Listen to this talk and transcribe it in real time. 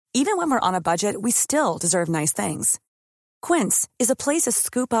Even when we're on a budget, we still deserve nice things. Quince is a place to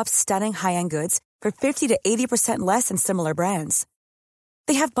scoop up stunning high-end goods for 50 to 80% less than similar brands.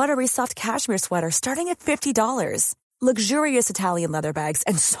 They have buttery soft cashmere sweaters starting at $50, luxurious Italian leather bags,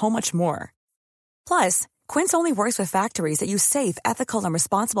 and so much more. Plus, Quince only works with factories that use safe, ethical, and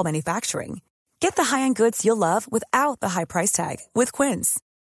responsible manufacturing. Get the high-end goods you'll love without the high price tag with Quince.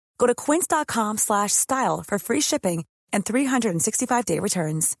 Go to quince.com/style for free shipping and 365-day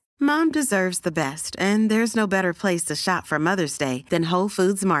returns. Mom deserves the best, and there's no better place to shop for Mother's Day than Whole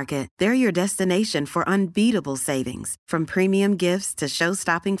Foods Market. They're your destination for unbeatable savings, from premium gifts to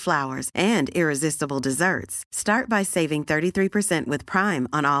show-stopping flowers and irresistible desserts. Start by saving 33% with Prime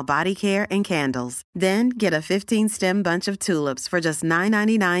on all body care and candles. Then get a 15-stem bunch of tulips for just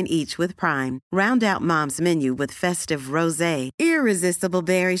 $9.99 each with Prime. Round out Mom's menu with festive rosé, irresistible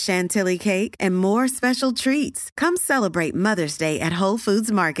berry chantilly cake, and more special treats. Come celebrate Mother's Day at Whole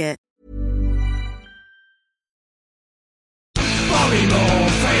Foods Market. Bobby Moore,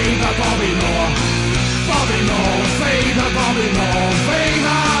 favor Bobby Moore. Bobby Moore, favor Bobby Moore.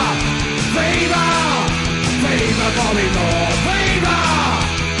 Favor Bobby Moore.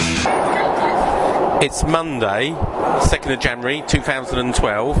 It's Monday, 2nd of January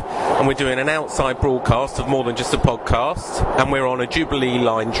 2012, and we're doing an outside broadcast of More Than Just a Podcast, and we're on a Jubilee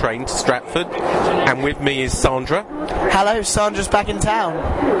line train to Stratford, and with me is Sandra. Hello, Sandra's back in town.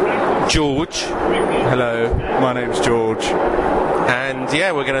 George. Hello, my name's George. And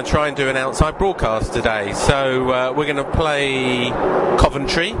yeah, we're going to try and do an outside broadcast today. So we're going to play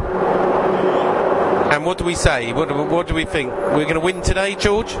Coventry. And what do we say? What do we think? We're going to win today,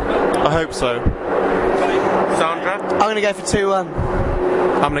 George? I hope so. Sandra? I'm going to go for 2-1.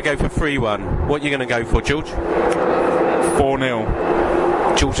 I'm going to go for 3-1. What are you going to go for, George? 4-0.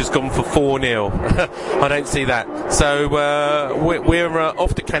 George has gone for 4-0. I don't see that. So we're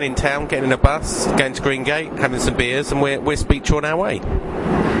off to Canning Town, getting in a bus, going to Greengate, having some beers, and we're speech on our way.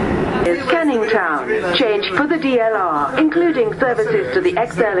 Is Canning Town. Change for the DLR, including services to the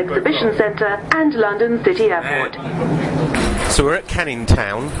XL Exhibition Centre and London City Airport. So we're at Canning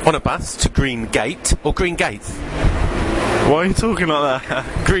Town on a bus to Greengate, or Greengate. Why are you talking like that?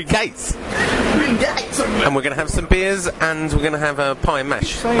 Greengate. And we're going to have some beers, and we're going to have a pie and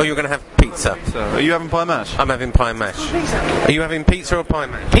mash. Oh, you're going to have pizza. Are you having pie and mash? I'm having pie and mash. Are you having pizza or pie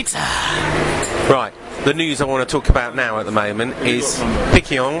and mash? Pizza! Right. The news I want to talk about now at the moment is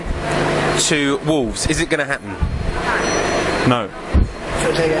Picquion to Wolves. Is it going to happen? No.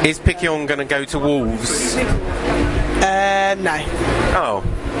 Is Picquion going to go to Wolves? No. Oh,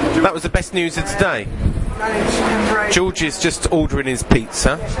 that was the best news of today. George is just ordering his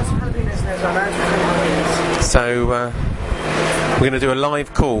pizza. So we're going to do a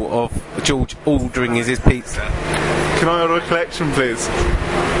live call of George ordering his pizza. Can I order a collection, please?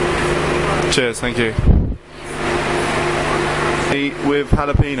 Cheers, thank you. With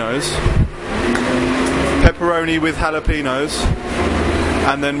jalapenos. Pepperoni with jalapenos.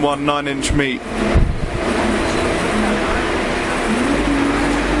 And then 1 9-inch meat.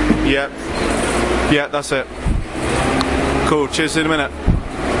 Yep. Yeah, that's it. Cool, cheers, in a minute.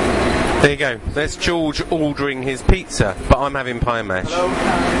 There you go. There's George ordering his pizza, but I'm having pie and mash. Hello.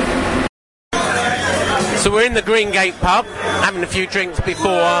 So we're in the Greengate pub, having a few drinks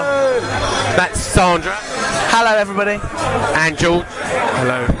before. That's Sandra. Hello, everybody. And George.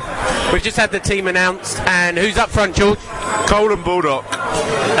 Hello. We've just had the team announced, and who's up front, George? Cole and Baldock.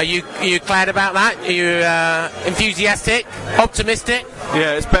 Are you glad about that? Are you enthusiastic? Optimistic?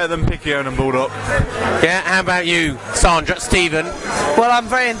 Yeah, it's better than Picquion and Baldock. Yeah, how about you, Sandra, Stephen? Well, I'm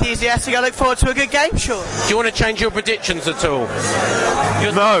very enthusiastic. I look forward to a good game, sure. Do you want to change your predictions at all?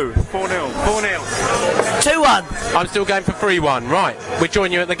 No. 4-0. 4-0. 2-1. I'm still going for 3-1. Right, we'll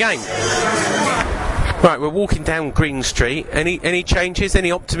join you at the game. Right, we're walking down Green Street. Any changes? Any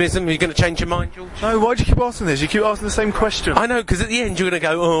optimism? Are you going to change your mind, George? No, why do you keep asking this? You keep asking the same question. I know, because at the end you're going to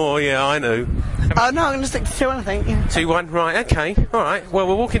go, oh, yeah, I know. No, I'm going to stick to 2-1, I think. Yeah. 2-1, right, okay, alright. Well,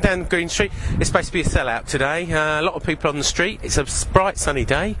 we're walking down Green Street. It's supposed to be a sellout today. A lot of people on the street. It's a bright, sunny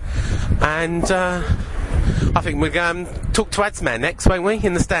day. And I think we're going to talk to Adsman next, won't we,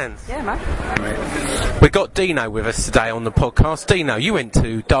 in the stands? Yeah, mate. We've got Dino with us today on the podcast. Dino, you went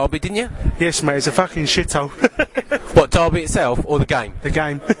to Derby, didn't you? Yes, mate, it's a fucking shithole. What, Derby itself or the game? The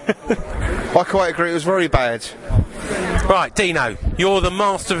game. I quite agree, it was very bad. Right, Dino, you're the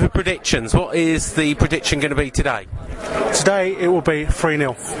master of predictions. What is the prediction going to be today? Today it will be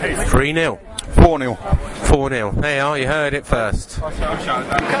 3-0. 3-0. 4-0. 4-0. There you are, you heard it first.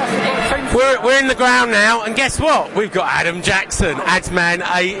 We're in the ground now, and guess what? We've got Adam Jackson,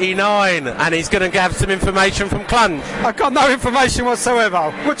 Adsman89, and he's going to have some information from Clunge. I've got no information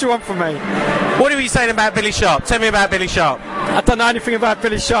whatsoever. What do you want from me? What are you saying about Billy Sharp? Tell me about Billy Sharp. I don't know anything about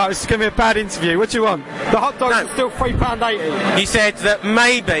Billy Sharp. It's going to be a bad interview. What do you want? The hot dogs are still £3.80. You said that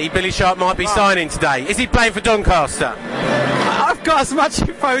maybe Billy Sharp might be signing today. Is he playing for Doncaster? I've got as much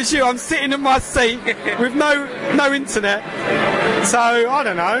info as you. I'm sitting in my seat with no internet. So, I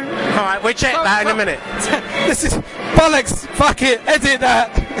don't know. Alright, we'll check that in a minute. This is bollocks. Fuck it. Edit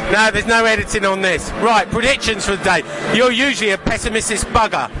that. No, there's no editing on this. Right, predictions for the day. You're usually a pessimistic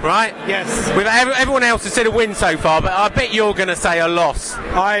bugger, right? Yes. With everyone else has said a win so far, but I bet you're going to say a loss.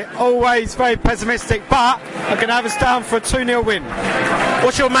 I always very pessimistic, but I'm going to have us down for a 2-0 win.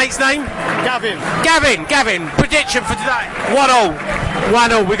 What's your mate's name? Gavin. Gavin, prediction for today. 1-0.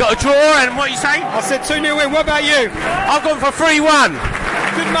 1-0. We got a draw, and what are you saying? I said 2-0 win. What about you? I've gone for 3-1.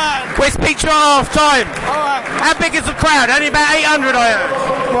 Good man. Where's Peter at half time? Alright. How big is the crowd? Only about 800, I heard.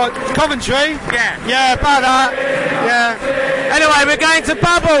 What, Coventry? Yeah. Yeah, about that. Yeah. Anyway, we're going to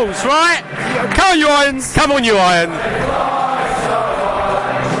Bubbles, right? Come on, you Irons. Come on, you Iron.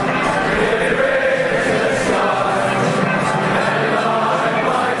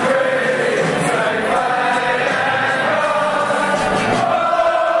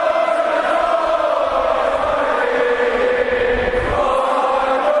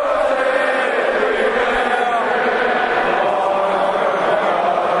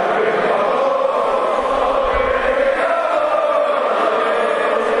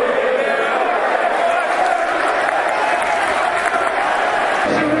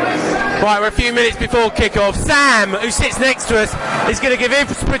 Right, we're a few minutes before kick-off. Sam, who sits next to us, is going to give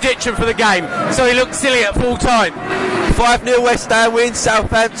his prediction for the game, so he looks silly at full time. 5-0 West Ham wins,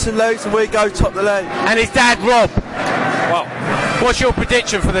 Southampton lose, and we go top the league. And his dad, Rob. Well, what's your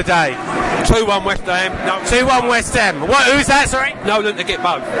prediction for the day? 2-1 West Ham. No, 2-1 West Ham. Who's that, sorry? Nolan to get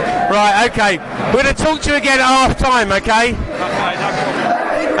both. Right, okay. We're going to talk to you again at half time, okay? Okay, no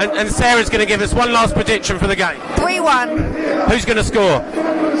problem. And Sarah's going to give us one last prediction for the game. 3-1. Who's going to score?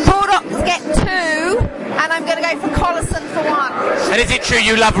 Bulldogs get 2, and I'm going to go for Collison for 1. And is it true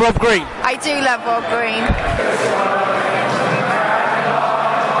you love Rob Green? I do love Rob Green.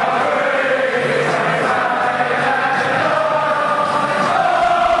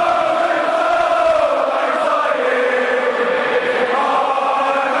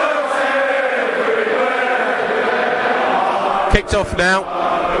 Kicked off now.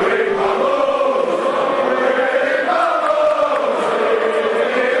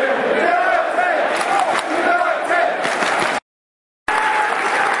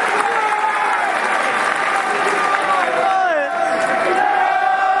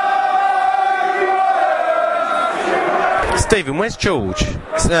 Stephen, where's George?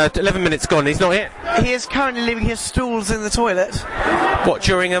 It's 11 minutes gone, he's not here. He is currently leaving his stools in the toilet. What,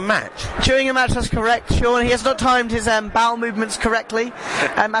 during a match? During a match, that's correct, Sean. He has not timed his bowel movements correctly,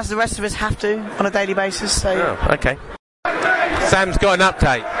 as the rest of us have to on a daily basis. So. Oh, okay. Sam's got an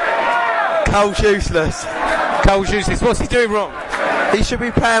update. Cole's useless. Cole's useless. What's he doing wrong? He should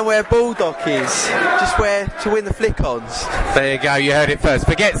be playing where Bulldog is, just where to win the flick-ons. There you go, you heard it first.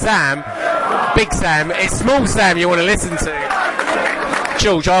 Forget Sam, Big Sam, it's Small Sam you want to listen to.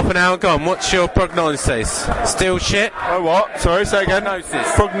 George, half an hour gone, what's your prognosis? Still shit? Oh, what? Sorry, say again?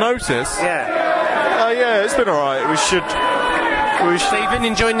 Prognosis. Prognosis? Yeah. Yeah, it's been alright. We should... Stephen,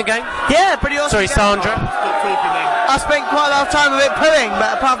 enjoying the game? Yeah, pretty awesome. Sorry, Sandra. I spent quite a lot of time with it pooing,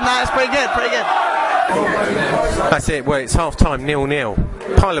 but apart from that, it's pretty good, pretty good. That's it, well, it's half time, 0-0.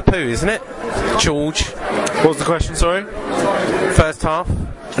 Pile of poo, isn't it? George. What was the question, sorry? First half,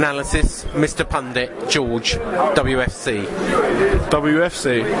 analysis, Mr. Pundit, George, WFC.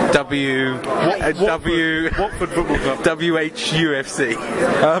 WFC? Watford Football Club. WHUFC.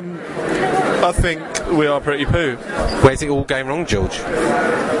 I think we are pretty poo. Where's it all going wrong, George?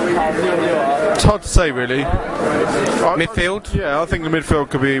 It's hard to say, really. Midfield? Yeah, I think the midfield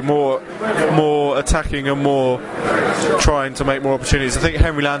could be more attacking and more trying to make more opportunities. I think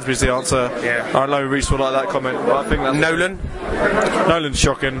Henry Lansbury's the answer. Yeah. I know Reece will like that comment, but I think that's... Nolan's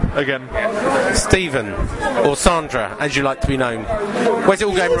shocking, again. Stephen, or Sandra, as you like to be known. Where's it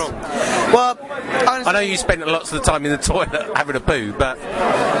all going wrong? Well, I know you spent lots of the time in the toilet having a poo, but...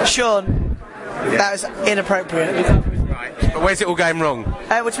 Sean, that was inappropriate. Right. But where's it all going wrong?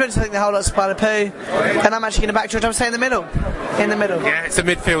 Which means I think the whole lot's a pile of poo, and I'm actually going to back George. I'm saying in the middle. In the middle. Yeah, it's the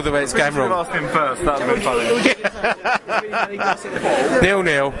midfield where it's going wrong. Ask him first, that would be funny.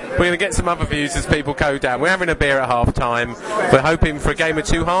 0-0. We're going to get some other views as people go down. We're having a beer at half time. We're hoping for a game of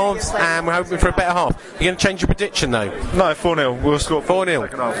two halves, and we're hoping for a better half. You're going to change your prediction, though? No, 4-0. We'll score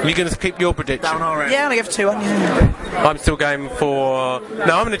 4-0. You're going to keep your prediction? Yeah, I'm going to give 2-1. Yeah. I'm still going for...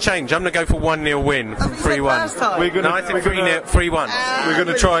 No, I'm going to change. I'm going to go for 1-0 win from 3-1. I think 3-1. We're going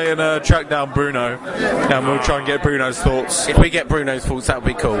to try and track down Bruno, and we'll try and get Bruno's thoughts. If we get Bruno's thoughts, that would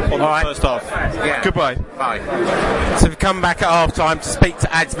be cool. On the first half. Yeah. Goodbye. Bye. So we've come back at half time to speak to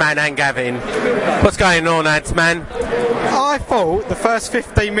Adsman and Gavin. What's going on, Adsman? I thought the first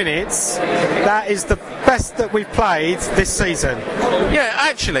 15 minutes, that is the best that we've played this season. Yeah,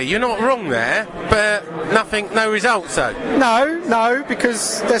 actually, you're not wrong there, but no results though. No,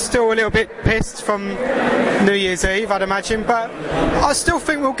 because they're still a little bit pissed from New Year's Eve, I'd imagine, but I still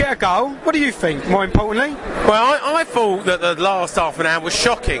think we'll get a goal. What do you think, more importantly? Well, I thought that the last half an hour was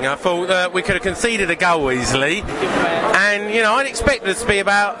shocking. I thought that we could have conceded a goal easily, and, I'd expect us to be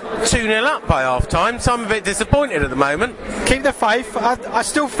about 2-0 up by half time, so I'm a bit disappointed at the moment. Keep the faith. I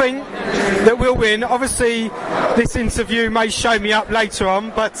still think that we'll win. Obviously, this interview may show me up later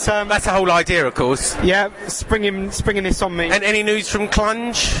on, but... that's the whole idea, of course. Yeah, springing this on me. And any news from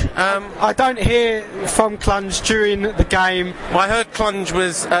Clunge? I don't hear from Clunge during the game. Well, I heard Clunge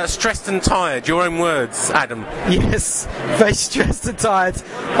was stressed and tired. Your own words, Adam. Yes, very stressed and tired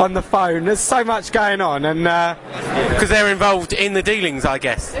on the phone. There's so much going on, and... Because they're involved in the dealings, I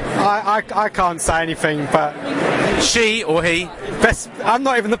guess. I can't say anything, but... She or he? I'm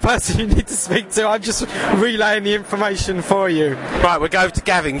not even the person you need to speak to. I'm just relaying the information for you. Right, we'll go to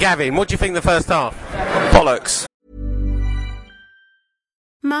Gavin. Gavin, what do you think the first half? Bollocks.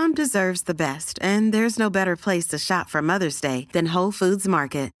 Mom deserves the best, and there's no better place to shop for Mother's Day than Whole Foods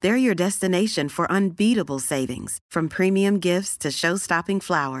Market. They're your destination for unbeatable savings, from premium gifts to show-stopping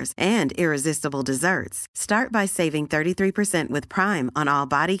flowers and irresistible desserts. Start by saving 33% with Prime on all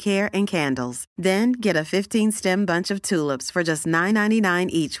body care and candles. Then get a 15-stem bunch of tulips for just $9.99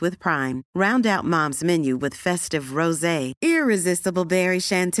 each with Prime. Round out Mom's menu with festive rosé, irresistible berry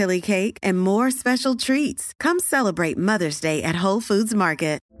chantilly cake, and more special treats. Come celebrate Mother's Day at Whole Foods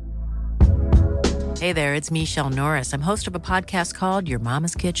Market. Hey there, it's Michelle Norris. I'm host of a podcast called Your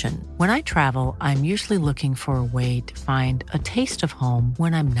Mama's Kitchen. When I travel, I'm usually looking for a way to find a taste of home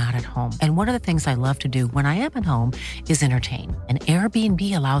when I'm not at home. And one of the things I love to do when I am at home is entertain. And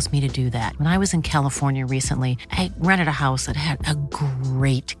Airbnb allows me to do that. When I was in California recently, I rented a house that had a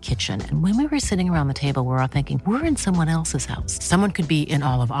great kitchen. And when we were sitting around the table, we're all thinking, we're in someone else's house. Someone could be in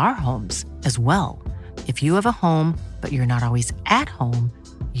all of our homes as well. If you have a home, but you're not always at home,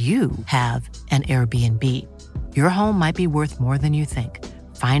 you have an Airbnb. Your home might be worth more than you think.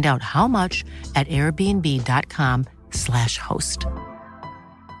 Find out how much at airbnb.com/host.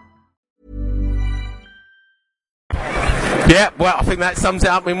 Yeah, well, I think that sums it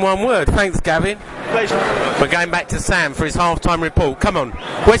up in one word. Thanks, Gavin. Pleasure. We're going back to Sam for his half-time report. Come on.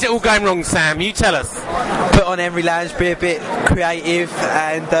 Where's it all going wrong, Sam? You tell us. Put on Henry Lansbury a bit creative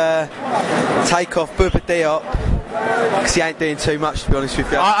and take off Bubba Diop. Because he ain't doing too much, to be honest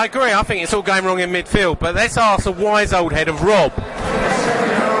with you. I agree. I think it's all going wrong in midfield. But let's ask the wise old head of Rob.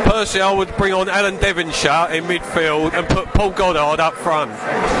 Personally, I would bring on Alan Devonshire in midfield and put Paul Goddard up front.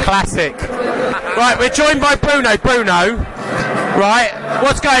 Classic. Right, we're joined by Bruno. Bruno, right,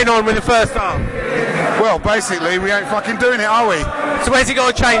 what's going on with the first half? Well, basically, we ain't fucking doing it, are we? So where's he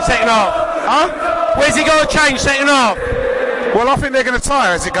got to change second half? Huh? Where's he got to change second half? Well, I think they're going to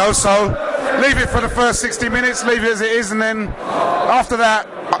tire as it goes, so leave it for the first 60 minutes, leave it as it is, and then after that,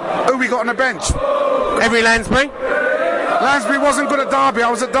 who we got on the bench? Henry Lansbury? Lansbury wasn't good at Derby. I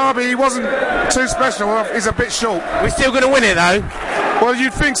was at Derby. He wasn't too special. He's a bit short. We're still going to win it, though. Well,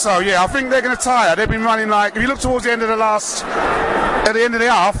 you'd think so, yeah. I think they're going to tire. They've been running like... If you look towards the end of the half,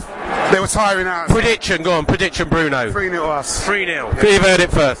 they were tiring out. Prediction, go on. Prediction, Bruno. 3-0 to us. 3-0. You've heard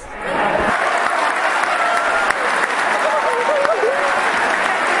it first.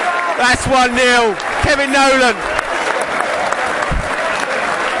 That's 1-0. Kevin Nolan.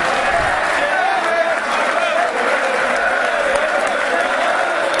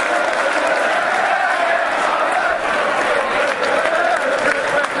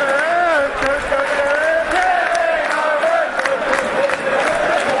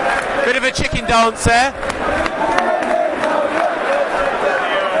 Chicken dance there.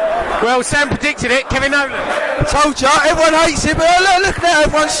 Well, Sam predicted it. Kevin Nolan. I told you, everyone hates him, but look at that,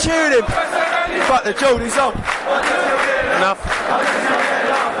 everyone's cheering him. But the Jordan's on. Enough.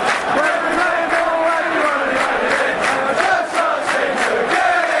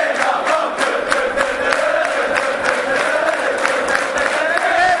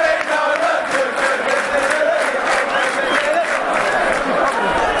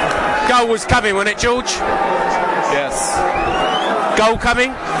 goal was coming, wasn't it, George? Yes. Goal coming?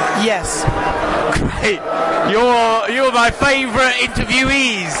 Yes. Great. You're my favourite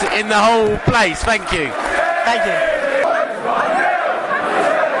interviewees in the whole place. Thank you. Thank you.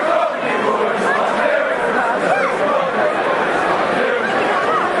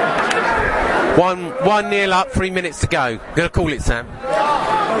 One nil up, 3 minutes to go. Gonna call it, Sam.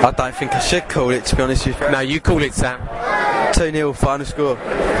 I don't think I should call it, to be honest with you. No, you call it, Sam. 2-0 final score.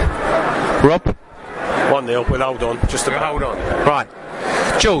 Rob? 1-0, we'll hold on. Just about. Hold on. Right.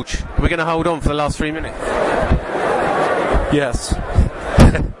 George, we're going to hold on for the last 3 minutes. Yes.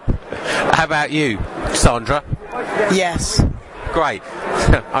 How about you, Sandra? Yes. Great.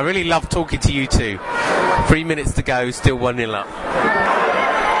 I really love talking to you two. 3 minutes to go, still 1-0 up.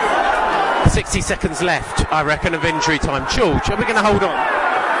 60 seconds left, I reckon, of injury time. George, are we going to hold on?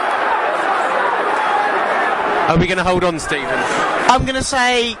 Are we going to hold on, Stephen? I'm going to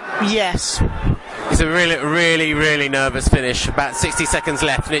say yes. It's a really nervous finish. About 60 seconds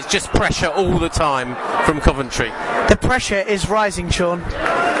left, and it's just pressure all the time from Coventry. The pressure is rising, Sean.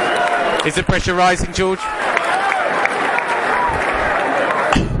 Is the pressure rising, George?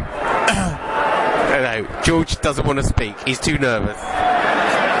 No, George doesn't want to speak. He's too nervous.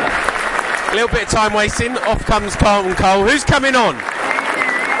 A little bit of time wasting. Off comes Carlton Cole. Who's coming on?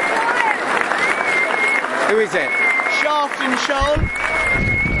 Who is it? Shafton Sean.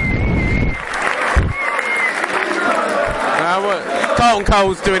 Carlton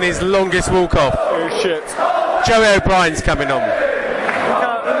Cole's doing his longest walk off. Oh shit. Joey O'Brien's coming on.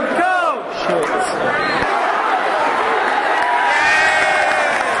 Carlton Cole! Shit.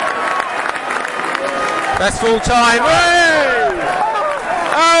 That's full time. Hey!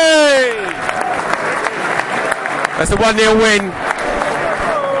 Hey! That's a 1-0 win.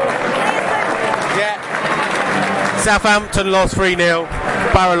 Yeah. Southampton lost 3-0.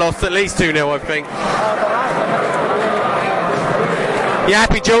 Borough lost at least 2-0, I think. You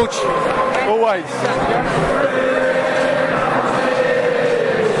happy, George? Always.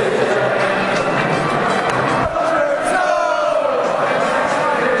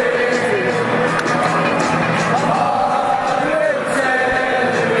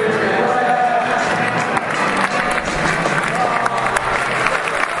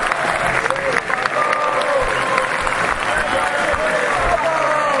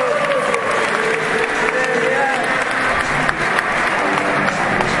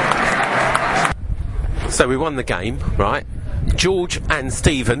 So we won the game, right? George and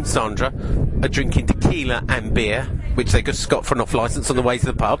Stephen, Sandra, are drinking tequila and beer, which they just got for an off licence on the way to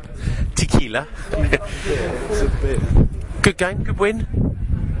the pub. Tequila. Good game, good win.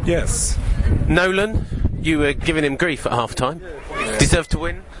 Yes. Nolan, you were giving him grief at half time. Deserve to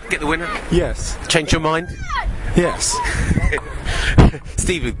win? Get the winner? Yes. Change your mind? Yes.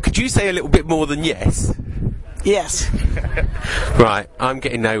 Stephen, could you say a little bit more than yes? Yes. Right, I'm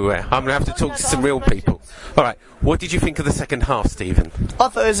getting nowhere. I'm going to have to talk to some real people. Alright, what did you think of the second half, Stephen? I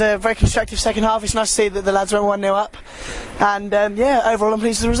thought it was a very constructive second half. It's nice to see that the lads went 1-0 up. And, overall I'm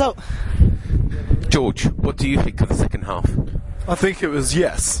pleased with the result. George, what do you think of the second half? I think it was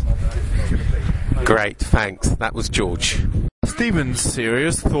yes. Great, thanks. That was George. Stephen's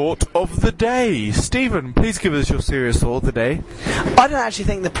serious thought of the day. Stephen, please give us your serious thought of the day. I don't actually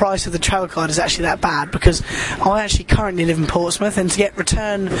think the price of the travel card is actually that bad, because I actually currently live in Portsmouth, and to get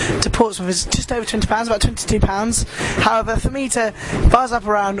return to Portsmouth is just over £20, about £22. However, for me to buzz up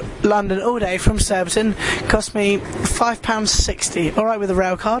around London all day from Surbiton cost me £5.60. Alright with the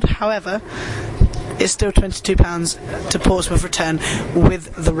rail card, however, it's still £22 to Portsmouth return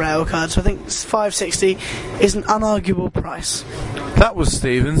with the rail card. So I think £5.60 is an unarguable price. That was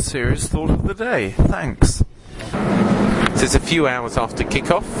Stephen's serious thought of the day. Thanks. So it's a few hours after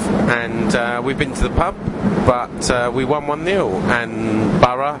kick-off, and we've been to the pub, but we won 1-0, and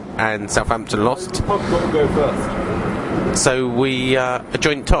Borough and Southampton lost. The pub's got to go first. So we are a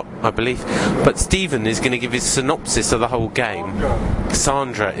joint top, I believe. But Stephen is going to give his synopsis of the whole game.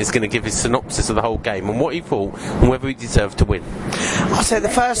 Sandra is going to give his synopsis of the whole game and what he thought and whether he deserved to win. I'd say the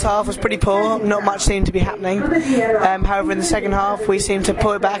first half was pretty poor. Not much seemed to be happening. However, in the second half, we seemed to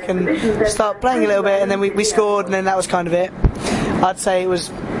pull it back and start playing a little bit, and then we scored, and then that was kind of it. I'd say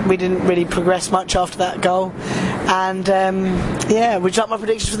we didn't really progress much after that goal. And would you like my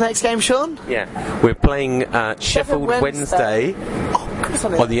predictions for the next game, Sean? Yeah, we're playing Sheffield Wednesday. Oh, stamps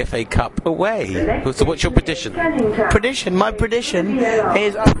on it. on the FA Cup away. So what's your prediction? My prediction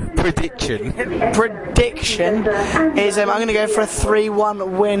is... Prediction is I'm going to go for a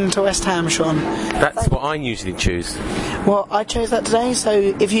 3-1 win to West Ham, Sean. That's what I usually choose. Well, I chose that today, so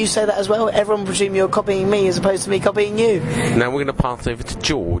if you say that as well, everyone will presume you're copying me as opposed to me copying you. Now we're going to pass over to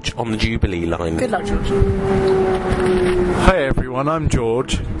George on the Jubilee line. Good luck, George. Hi everyone, I'm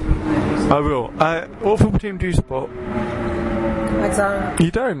George. I will. What football team do you support? I don't. You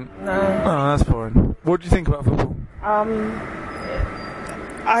don't? No. Oh, that's fine. What do you think about football?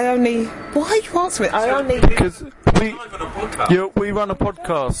 I only... Why are you answering it? Because we run a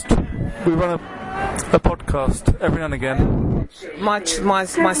podcast. We run a podcast every now and again. My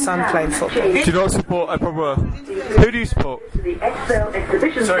son playing football. Do you not support a proper... Who do you support?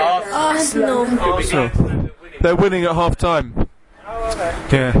 Sorry. Arsenal. They're winning at half time.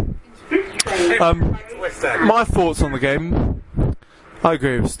 Yeah. My thoughts on the game. I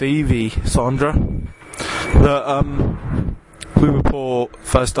agree with Stevie, Sandra, that we were poor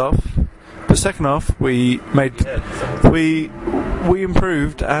first half, but second half we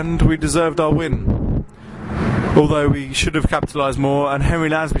improved and we deserved our win. Although we should have capitalised more, and Henry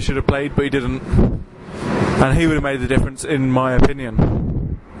Lansbury should have played, but he didn't, and he would have made the difference in my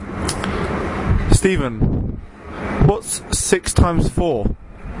opinion. Stephen, what's 6 times 4?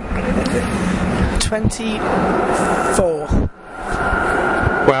 24.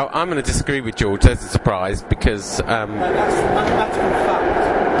 Well, I'm going to disagree with George as a surprise because I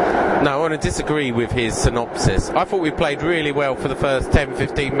want to disagree with his synopsis. I thought we played really well for the first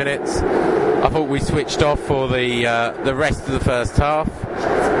 10-15 minutes. I thought we switched off for the rest of the first half.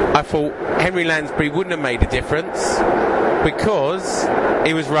 I thought Henry Lansbury wouldn't have made a difference because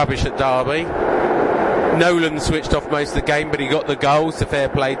he was rubbish at Derby. Nolan switched off most of the game, but he got the goal, so fair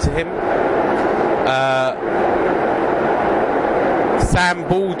play to him. Sam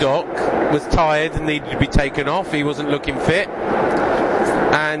Baldock was tired and needed to be taken off. He wasn't looking fit.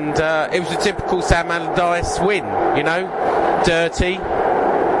 And it was a typical Sam Allardyce win, dirty,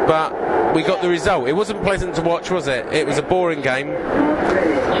 but we got the result. It wasn't pleasant to watch, was it? It was a boring game,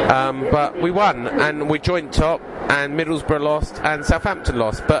 but we won, and we're joint top, and Middlesbrough lost, and Southampton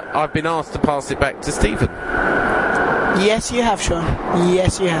lost, but I've been asked to pass it back to Stephen. Yes, you have, Sean.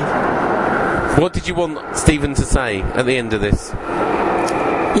 Yes, you have. What did you want Stephen to say at the end of this?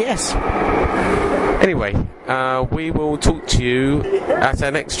 Yes. Anyway, we will talk to you at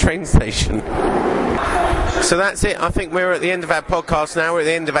our next train station. So that's it. I think we're at the end of our podcast now. We're at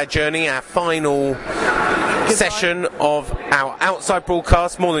the end of our journey, our final session of our outside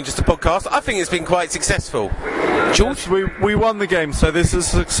broadcast, more than just a podcast. I think it's been quite successful. George? We won the game, so this is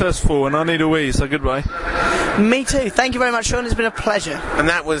successful, and I need a wee, so goodbye. Me too. Thank you very much, Sean. It's been a pleasure. And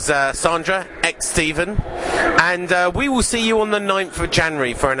that was Sandra, ex-Stephen. And we will see you on the 9th of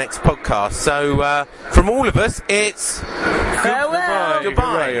January for our next podcast. So, from all of us, it's... Farewell!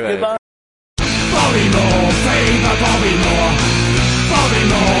 Goodbye. Goodbye. Bobby Moore, favour Bobby Moore. Bobby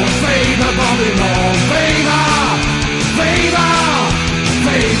Moore, favour Bobby Moore.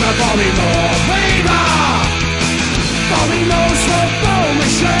 Favour Bobby Moore. Bobby Moore's football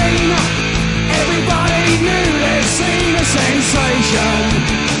machine. Everybody knew they'd seen a sensation.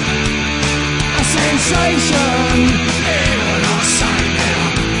 A sensation. Hear what I say now.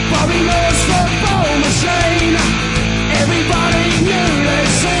 Bobby Moore's football machine. Everybody knew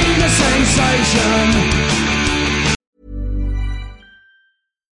they'd seen a sensation.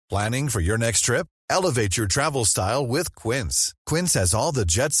 Planning for your next trip? Elevate your travel style with Quince. Quince has all the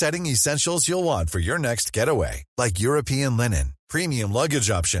jet-setting essentials you'll want for your next getaway, like European linen, premium luggage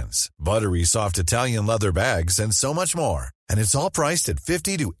options, buttery soft Italian leather bags, and so much more. And it's all priced at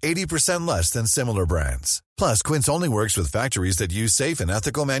 50 to 80% less than similar brands. Plus, Quince only works with factories that use safe and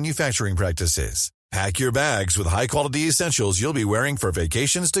ethical manufacturing practices. Pack your bags with high-quality essentials you'll be wearing for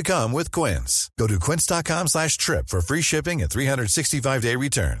vacations to come with Quince. Go to quince.com/trip for free shipping and 365-day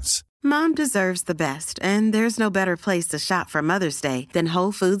returns. Mom deserves the best, and there's no better place to shop for Mother's Day than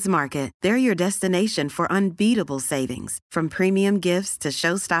Whole Foods Market. They're your destination for unbeatable savings, from premium gifts to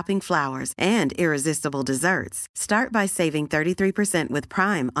show-stopping flowers and irresistible desserts. Start by saving 33% with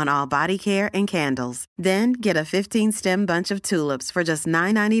Prime on all body care and candles. Then get a 15-stem bunch of tulips for just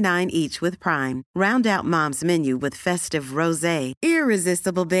 $9.99 each with Prime. Round out Mom's menu with festive rosé,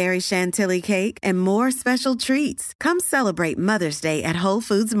 irresistible berry chantilly cake, and more special treats. Come celebrate Mother's Day at Whole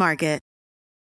Foods Market.